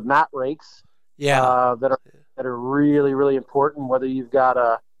the mat rakes. Yeah. That are really, really important, whether you've got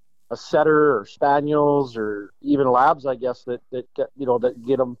a setter or spaniels or even labs, I guess, that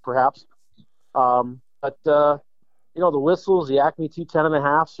get them perhaps. But the whistles, the Acme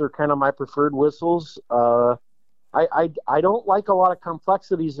 210.5s are kind of my preferred whistles. I don't like a lot of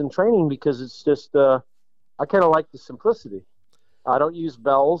complexities in training because it's just, I kind of like the simplicity. I don't use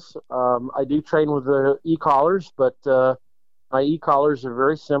bells. I do train with the e-collars, but my e-collars are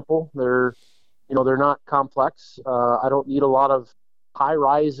very simple. They're not complex. I don't need a lot of high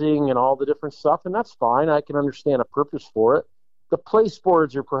rising and all the different stuff, and that's fine. I can understand a purpose for it. The place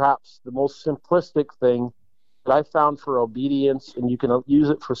boards are perhaps the most simplistic thing that I found for obedience, and you can use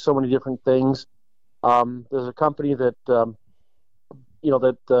it for so many different things. There's a company that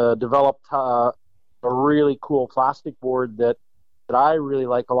developed a really cool plastic board that I really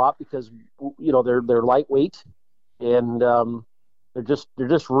like a lot because they're lightweight and they're just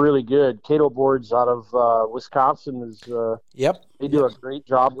really good. Cato Boards out of Wisconsin is they do a great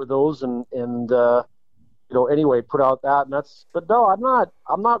job with those and anyway put out that, and that's, but no, I'm not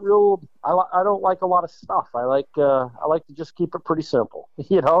real. I don't like a lot of stuff. I like to just keep it pretty simple.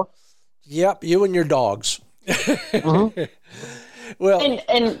 Yep, you and your dogs. Mm-hmm. Well,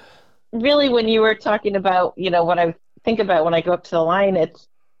 and really, when you were talking about, what I think about when I go up to the line, it's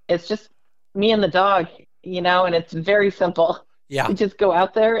just me and the dog, and it's very simple. Yeah. We just go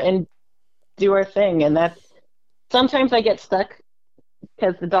out there and do our thing. And sometimes I get stuck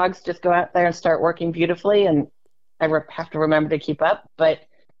because the dogs just go out there and start working beautifully, and I have to remember to keep up. But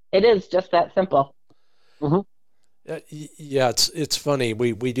it is just that simple. Mm-hmm. Yeah, it's funny.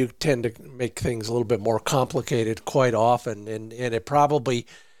 We do tend to make things a little bit more complicated quite often, and it probably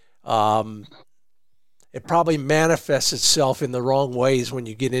manifests itself in the wrong ways when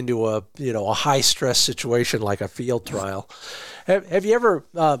you get into a high stress situation like a field trial. Have you ever,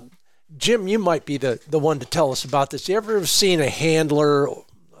 Jim? You might be the one to tell us about this. You ever seen a handler,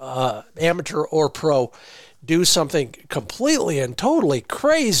 amateur or pro, do something completely and totally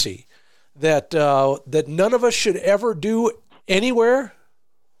crazy that none of us should ever do anywhere?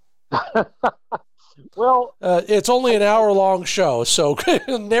 Well, it's only an hour-long show, so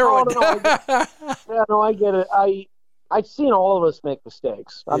narrow it down. I get it. I've seen all of us make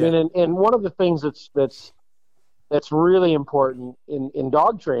mistakes. I mean, and one of the things that's really important in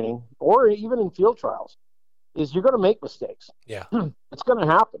dog training or even in field trials is you're going to make mistakes. Yeah, it's going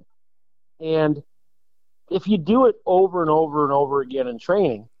to happen, and if you do it over and over and over again in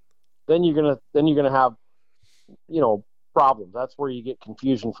training, then you're gonna have, problems. That's where you get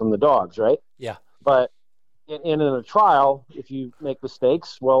confusion from the dogs, right? Yeah. But in a trial, if you make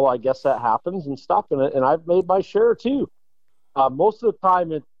mistakes, well, I guess that happens and stuff. And I've made my share too. Most of the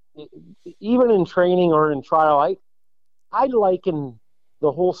time, even in training or in trial, I liken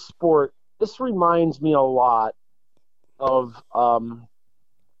the whole sport. This reminds me a lot of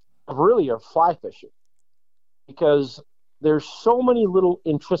really of fly fishing, because there's so many little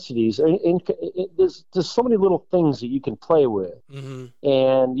intricacies. There's so many little things that you can play with, mm-hmm.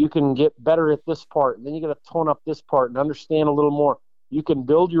 and you can get better at this part, and then you got to tone up this part and understand a little more. You can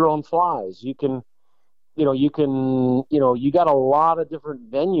build your own flies. You got a lot of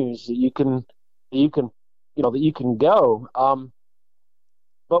different venues that you can go.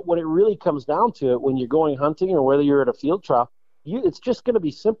 But when it really comes down to it, when you're going hunting or whether you're at a field trial, it's just going to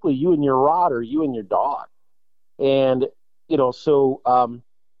be simply you and your rod or you and your dog. And you're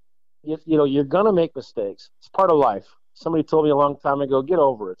going to make mistakes. It's part of life. Somebody told me a long time ago, get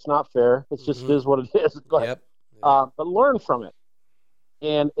over it. It's not fair. It's just is what it is. But, but learn from it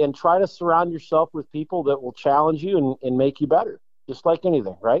and try to surround yourself with people that will challenge you and make you better, just like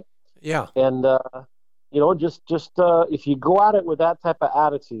anything. Right. Yeah. And, if you go at it with that type of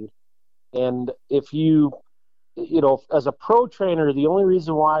attitude, and if you as a pro trainer, the only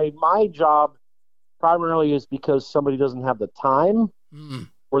reason why my job primarily is because somebody doesn't have the time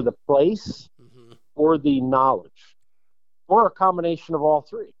or the place or the knowledge or a combination of all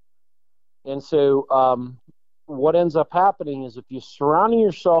three. And so what ends up happening is if you're surrounding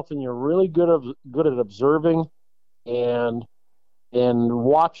yourself and you're really good at observing and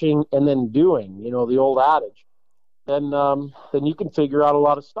watching and then doing, the old adage, then you can figure out a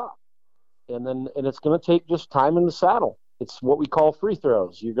lot of stuff. And it's going to take just time in the saddle. It's what we call free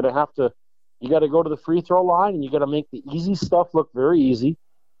throws. You got to go to the free throw line, and you got to make the easy stuff look very easy.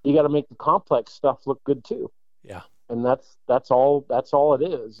 You got to make the complex stuff look good too. Yeah. And that's all it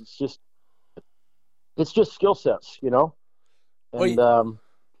is. It's just skill sets, And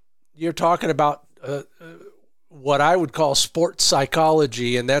you're talking about what I would call sports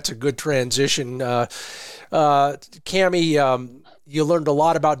psychology, and that's a good transition. Cammie, you learned a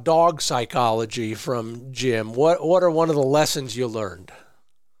lot about dog psychology from Jim. What are one of the lessons you learned?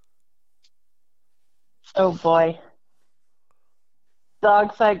 Oh boy.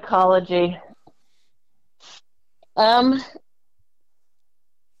 Dog psychology.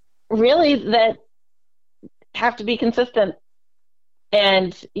 Really, that have to be consistent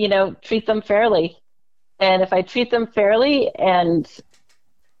and, treat them fairly. And if I treat them fairly and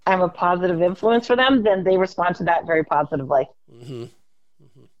I'm a positive influence for them, then they respond to that very positively. Mm-hmm.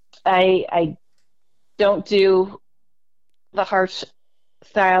 Mm-hmm. I don't do the harsh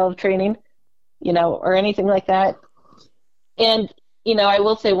style of training, or anything like that. And, I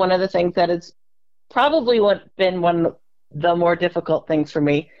will say one of the things that has probably been one of the more difficult things for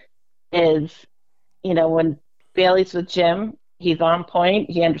me is, when Bailey's with Jim, he's on point.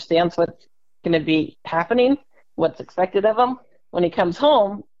 He understands what's going to be happening, what's expected of him. When he comes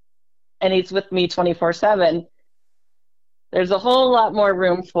home and he's with me 24/7, there's a whole lot more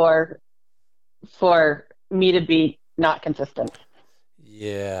room for me to be not consistent.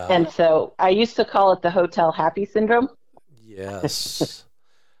 Yeah. And so I used to call it the hotel happy syndrome. Yes.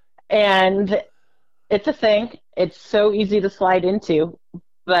 And it's a thing. It's so easy to slide into.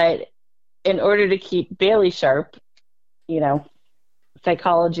 But in order to keep Bailey sharp,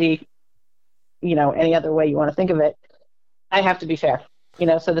 psychology, any other way you want to think of it, I have to be fair.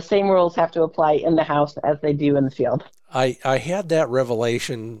 So the same rules have to apply in the house as they do in the field. I had that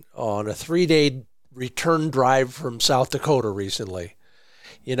revelation on a 3-day return drive from South Dakota recently.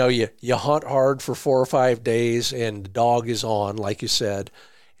 You hunt hard for 4 or 5 days and the dog is on, like you said.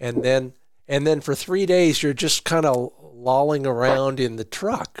 And then for 3 days, you're just kind of lolling around in the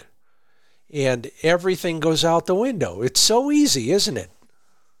truck and everything goes out the window. It's so easy, isn't it?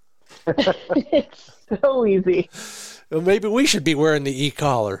 It's so easy. Well, maybe we should be wearing the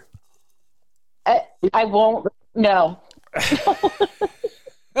e-collar. I won't. No.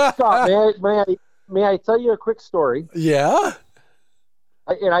 Scott, may I tell you a quick story? Yeah.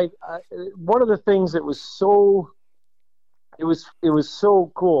 I one of the things that was so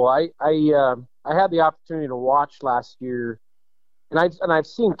cool. I had the opportunity to watch last year, and I've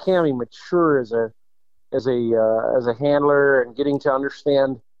seen Cammie mature as a handler and getting to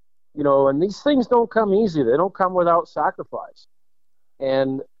understand, and these things don't come easy. They don't come without sacrifice.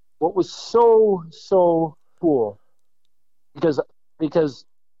 And what was so cool, because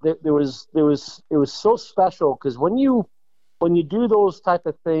it was so special, because when you do those type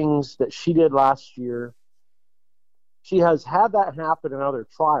of things that she did last year, she has had that happen in other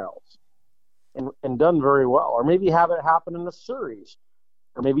trials and done very well, or maybe have it happen in a series,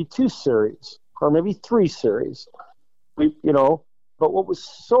 or maybe 2 series, or maybe 3 series. But what was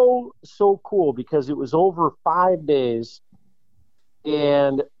so cool, because it was over 5 days,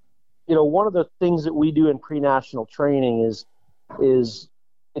 and one of the things that we do in pre-national training is,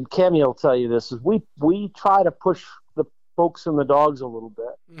 and Cammie will tell you this, is we try to push the folks and the dogs a little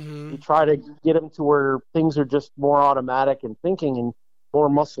bit. Mm-hmm. We try to get them to where things are just more automatic and thinking and more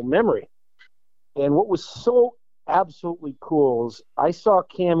muscle memory. And what was so absolutely cool is I saw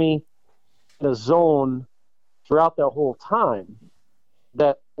Cammie in a zone throughout that whole time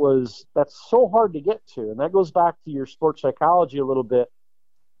that's so hard to get to. And that goes back to your sports psychology a little bit.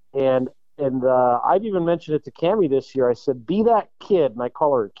 And I've even mentioned it to Cammie this year. I said, be that kid, and I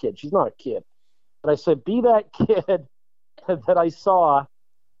call her a kid. She's not a kid. But I said, be that kid that I saw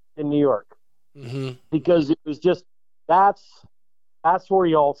in New York. Mm-hmm. Because it was just, that's where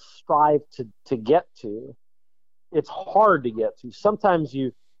you all strive to get to. It's hard to get to. Sometimes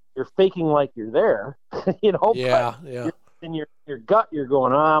you're faking like you're there, Yeah, but yeah. in your gut, you're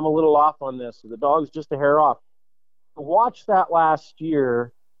going, I'm a little off on this. The dog's just a hair off. To watch that last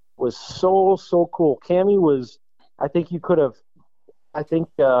year was so cool. Cammie was, I think you could have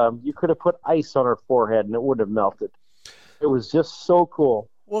put ice on her forehead and it wouldn't have melted. It was just so cool.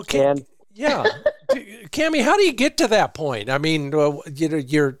 Well, yeah. Cammie, how do you get to that point? I mean,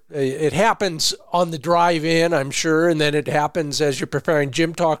 it happens on the drive in, I'm sure, and then it happens as you're preparing.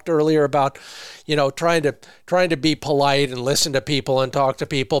 Jim talked earlier about, trying to be polite and listen to people and talk to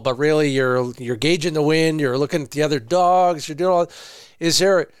people, but really you're gauging the wind, you're looking at the other dogs, you're doing all. Is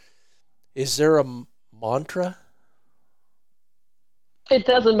there a mantra? It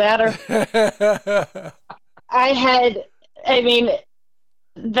doesn't matter.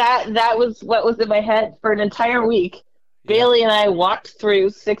 That was what was in my head for an entire week. Yeah. Bailey and I walked through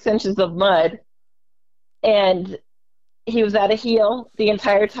 6 inches of mud, and he was at a heel the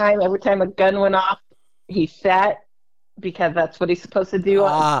entire time. Every time a gun went off, he sat, because that's what he's supposed to do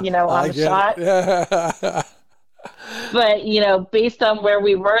on the shot. But, based on where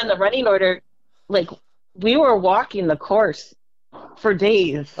we were in the running order, like, we were walking the course for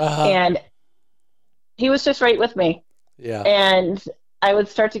days, and he was just right with me. Yeah. And I would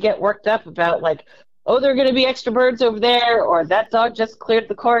start to get worked up about, like, oh, there are going to be extra birds over there, or that dog just cleared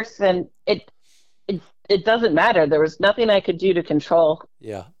the course, and it doesn't matter. There was nothing I could do to control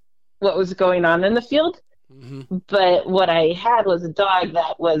what was going on in the field. Mm-hmm. But what I had was a dog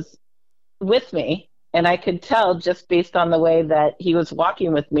that was with me, and I could tell just based on the way that he was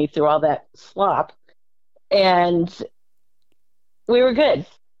walking with me through all that slop. And we were good.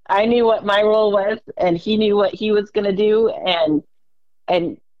 I knew what my role was, and he knew what he was going to do, and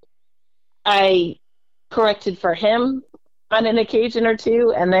And I corrected for him on an occasion or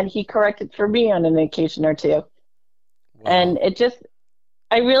two, and then he corrected for me on an occasion or two. Wow. And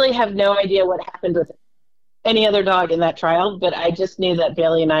I really have no idea what happened with any other dog in that trial, but I just knew that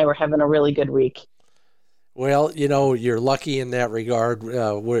Bailey and I were having a really good week. Well, you're lucky in that regard.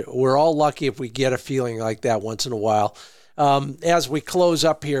 We're all lucky if we get a feeling like that once in a while. As we close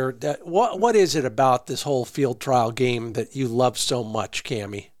up here, what is it about this whole field trial game that you love so much,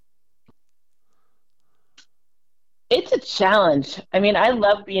 Cammie? It's a challenge. I mean, I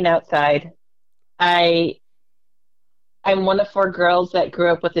love being outside. I'm one of 4 girls that grew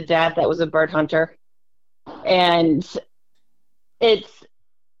up with a dad that was a bird hunter. And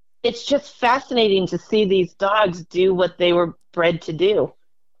it's just fascinating to see these dogs do what they were bred to do.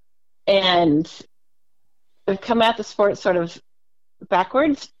 And I've come at the sport sort of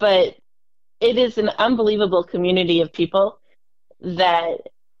backwards, but it is an unbelievable community of people that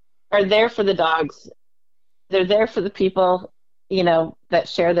are there for the dogs. They're there for the people, that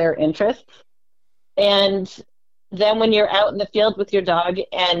share their interests. And then when you're out in the field with your dog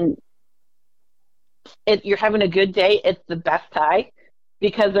and you're having a good day, it's the best tie,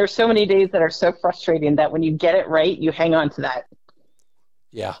 because there's so many days that are so frustrating that when you get it right, you hang on to that.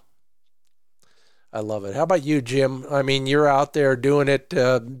 Yeah. I love it. How about you, Jim? I mean, you're out there doing it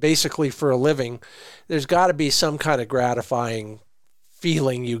basically for a living. There's got to be some kind of gratifying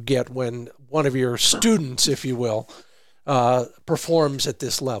feeling you get when one of your students, if you will, performs at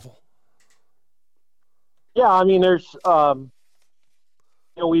this level. Yeah, I mean, there's,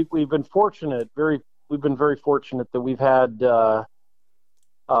 we've been fortunate, we've been very fortunate that we've had 4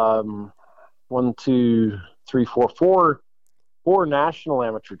 national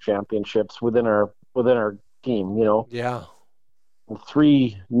amateur championships within our team, Yeah. and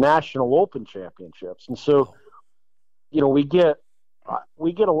 3 national open championships. And so, I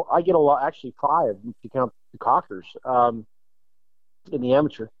get a lot, actually 5 if you count the Cockers, in the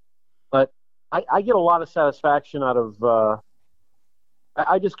amateur, but I get a lot of satisfaction out of,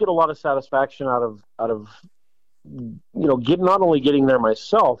 I just get a lot of satisfaction out of not only getting there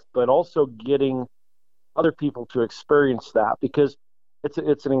myself, but also getting other people to experience that, because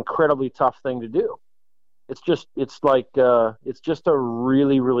it's an incredibly tough thing to do. It's just a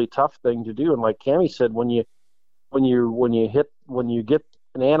really, really tough thing to do. And like Cammie said, when you get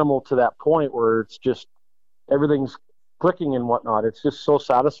an animal to that point where it's just everything's clicking and whatnot, it's just so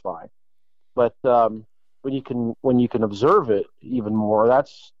satisfying. But when you can observe it even more,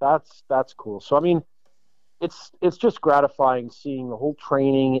 that's cool. So I mean, it's just gratifying seeing the whole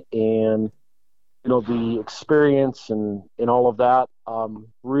training and the experience and all of that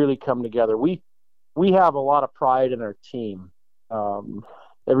really come together. We have a lot of pride in our team.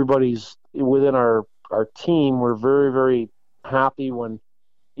 Everybody's within our team. We're very, very happy when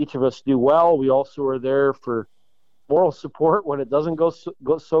each of us do well. We also are there for moral support when it doesn't go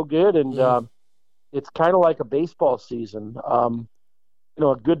so good. And it's kind of like a baseball season. A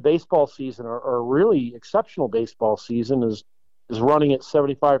good baseball season or a really exceptional baseball season is running at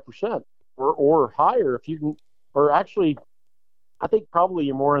 75%. Or higher if you can, or actually, I think probably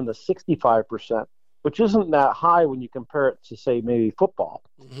you're more in the 65%, which isn't that high when you compare it to, say, maybe football.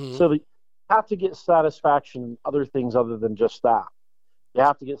 Mm-hmm. So you have to get satisfaction in other things other than just that. You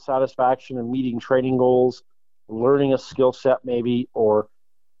have to get satisfaction in meeting training goals, learning a skill set maybe, or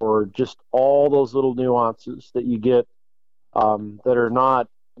just all those little nuances that you get that are not.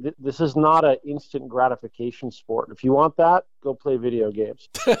 This is not an instant gratification sport. If you want that, go play video games.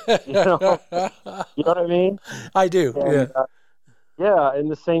 You know what I mean? I do. And, yeah. And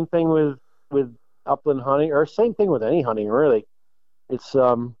the same thing with upland hunting, or same thing with any hunting, really. It's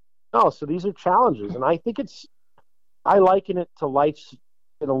so these are challenges, and I think I liken it to life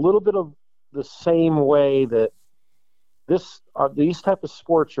in a little bit of the same way that these type of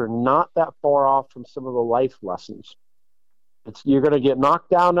sports are not that far off from some of the life lessons. You're going to get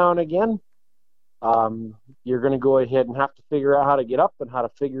knocked down now and again. You're going to go ahead and have to figure out how to get up and how to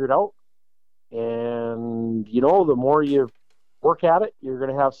figure it out. And, the more you work at it, you're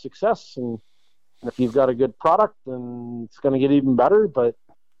going to have success. And if you've got a good product, then it's going to get even better. But,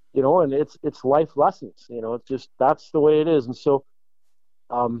 and it's life lessons. It's just, that's the way it is. And so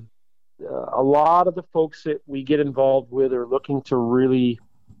a lot of the folks that we get involved with are looking to really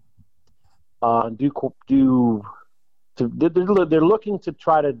they're looking to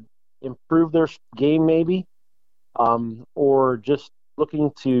try to improve their game maybe, or just looking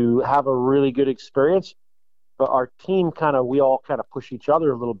to have a really good experience. But our team we all kind of push each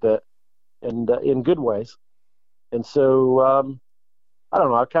other a little bit, and in good ways. And so I don't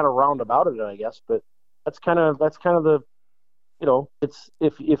know, I kind of round about it, I guess, but that's kind of it's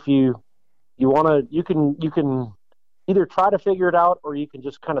if you want to, you can either try to figure it out or you can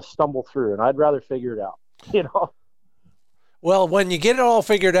just kind of stumble through. And I'd rather figure it out. Well, when you get it all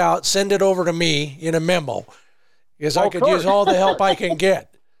figured out, send it over to me in a memo, because I could use all the help I can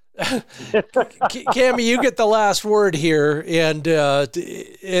get. Cammie, you get the last word here, and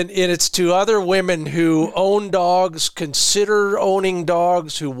it's to other women who own dogs, consider owning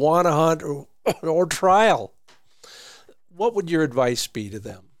dogs, who want to hunt or trial. What would your advice be to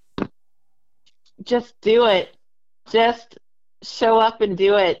them? Just do it. Just show up and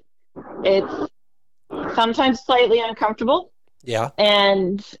do it. It's sometimes slightly uncomfortable. Yeah.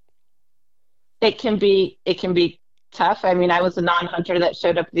 And it can be tough. I mean, I was a non-hunter that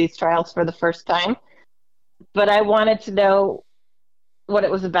showed up at these trials for the first time, but I wanted to know what it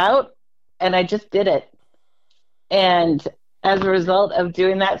was about, and I just did it. And as a result of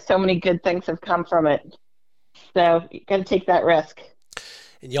doing that, so many good things have come from it. So you got to take that risk.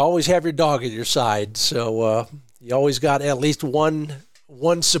 And you always have your dog at your side, so you always got at least one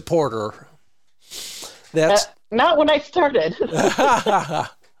supporter. That's not when I started.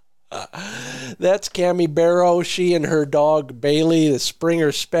 That's Cammie Barrow. She and her dog Bailey, the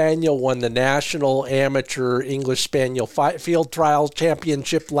Springer Spaniel, won the National Amateur English Spaniel Field Trial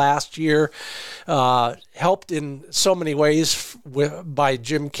Championship last year. Helped in so many ways by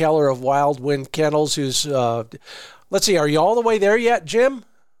Jim Keller of Wild Wind Kennels, who's, let's see, are you all the way there yet, Jim?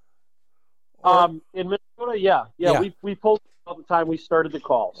 In Minnesota, yeah. We pulled all the time we started the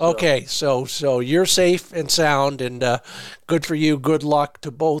call. So. Okay, so you're safe and sound, and good for you. Good luck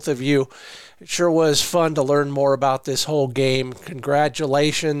to both of you. It sure was fun to learn more about this whole game.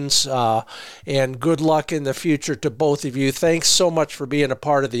 Congratulations, and good luck in the future to both of you. Thanks so much for being a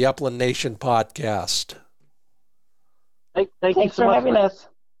part of the Upland Nation podcast. Thank you Thanks so for much having us.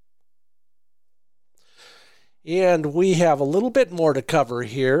 And we have a little bit more to cover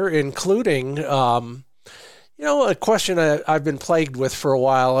here, including a question I've been plagued with for a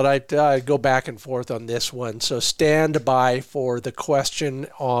while, and I go back and forth on this one. So stand by for the question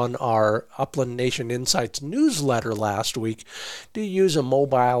on our Upland Nation Insights newsletter last week. Do you use a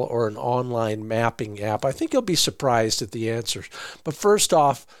mobile or an online mapping app? I think you'll be surprised at the answers. But first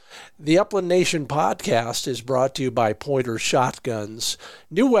off, the Upland Nation podcast is brought to you by Pointer Shotguns.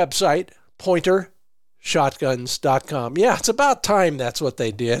 New website, PointerShotguns.com. Yeah, it's about time that's what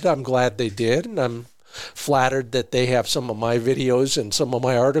they did. I'm glad they did, and I'm flattered that they have some of my videos and some of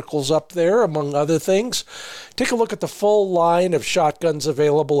my articles up there, among other things. Take a look at the full line of shotguns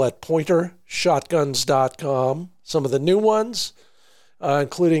available at PointerShotguns.com. Some of the new ones,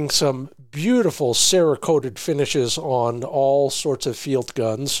 including some beautiful Cerakoted finishes on all sorts of field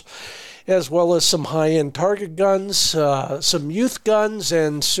guns, as well as some high-end target guns, some youth guns,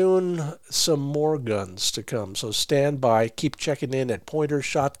 and soon some more guns to come. So stand by. Keep checking in at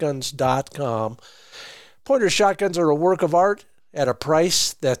PointerShotguns.com. Pointer shotguns are a work of art at a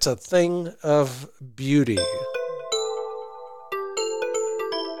price that's a thing of beauty.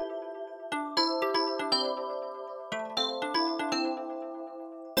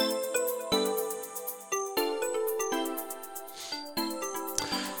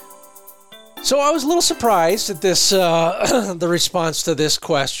 So I was a little surprised at this, the response to this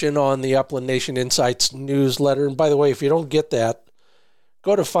question on the Upland Nation Insights newsletter. And by the way, if you don't get that,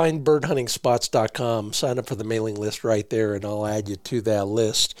 go to findbirdhuntingspots.com, sign up for the mailing list right there, and I'll add you to that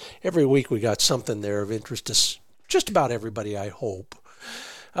list. Every week we got something there of interest to just about everybody, I hope.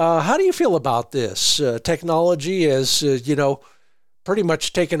 How do you feel about this? Technology has, pretty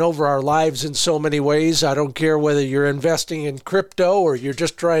much taken over our lives in so many ways. I don't care whether you're investing in crypto or you're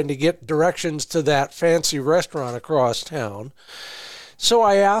just trying to get directions to that fancy restaurant across town. So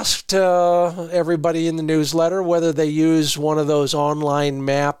I asked everybody in the newsletter whether they use one of those online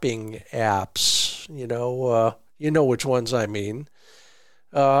mapping apps. You know which ones I mean.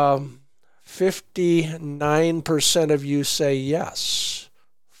 59% of you say yes.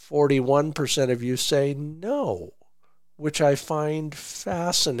 41% of you say no, which I find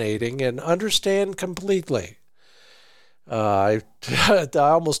fascinating and understand completely. I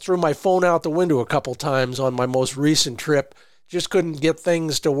almost threw my phone out the window a couple times on my most recent trip. Just couldn't get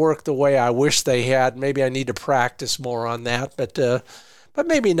things to work the way I wish they had. Maybe I need to practice more on that, but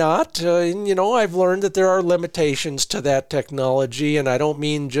maybe not. I've learned that there are limitations to that technology, and I don't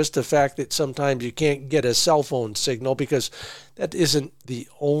mean just the fact that sometimes you can't get a cell phone signal, because that isn't the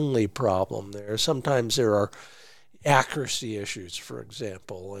only problem there. Sometimes there are accuracy issues, for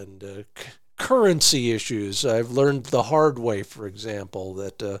example, and currency issues. I've learned the hard way, for example,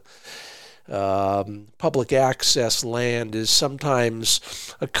 that public access land is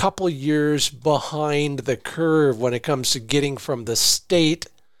sometimes a couple years behind the curve when it comes to getting from the state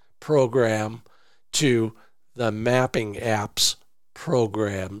program to the mapping apps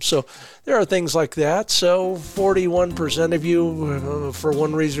program. So there are things like that. So 41% of you, for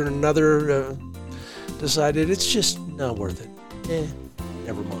one reason or another, decided it's just not worth it.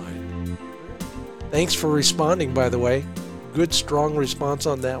 Never mind. Thanks for responding, by the way. Good, strong response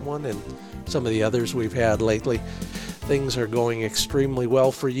on that one and some of the others we've had lately. Things are going extremely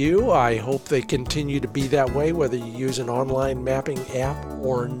well for you. I hope they continue to be that way, whether you use an online mapping app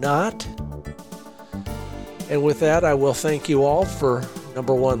or not. And with that, I will thank you all for,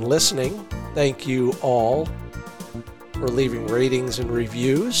 number one, listening. Thank you all for leaving ratings and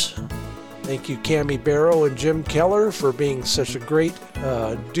reviews. Thank you, Cammie Barrow and Jim Keller, for being such a great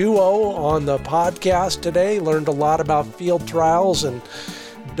duo on the podcast today. Learned a lot about field trials and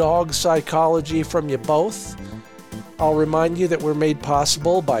dog psychology from you both. I'll remind you that we're made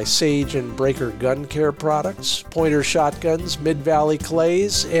possible by Sage and Breaker Gun Care products, Pointer Shotguns, Mid-Valley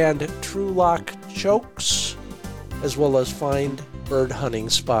Clays, and TruLock Chokes, as well as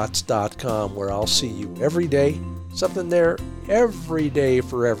findbirdhuntingspots.com, where I'll see you every day. Something there every day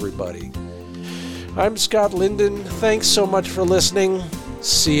for everybody. I'm Scott Linden. Thanks so much for listening.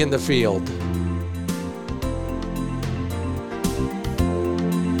 See you in the field.